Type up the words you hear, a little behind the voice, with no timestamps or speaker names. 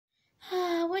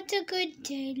What's a good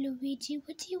day, Luigi?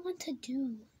 What do you want to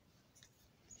do?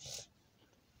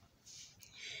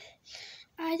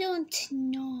 I don't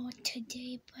know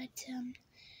today, but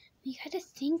we gotta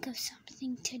think of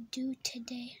something to do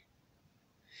today.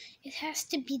 It has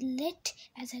to be lit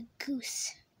as a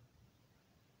goose.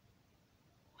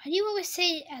 Why do you always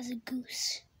say it as a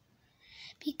goose?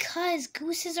 Because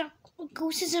gooses are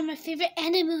my favorite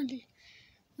animal.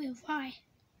 Wait, why?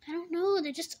 I don't know.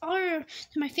 They just are. They're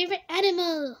my favorite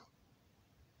animal.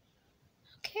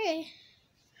 Okay.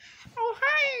 Oh,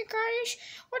 hi, guys.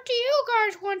 What do you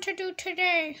guys want to do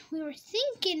today? We were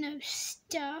thinking of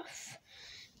stuff,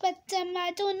 but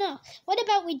I don't know. What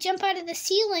about we jump out of the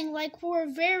ceiling like we're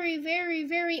very, very,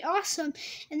 very awesome,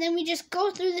 and then we just go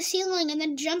through the ceiling and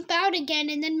then jump out again,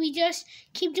 and then we just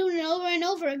keep doing it over and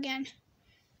over again.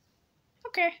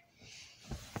 Okay.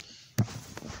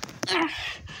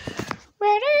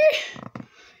 Ready?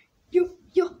 Yo.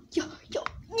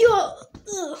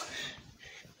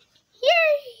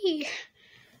 Yay!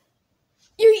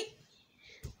 Yay!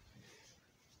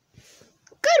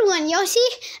 Good one, Yoshi.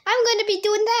 I'm going to be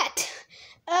doing that.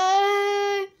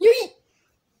 Yay!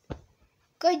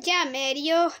 Good job,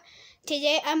 Mario.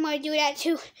 Today I'm going to do that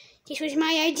too. This was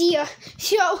my idea.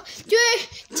 So, 3,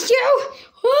 2,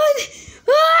 1,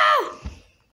 ah!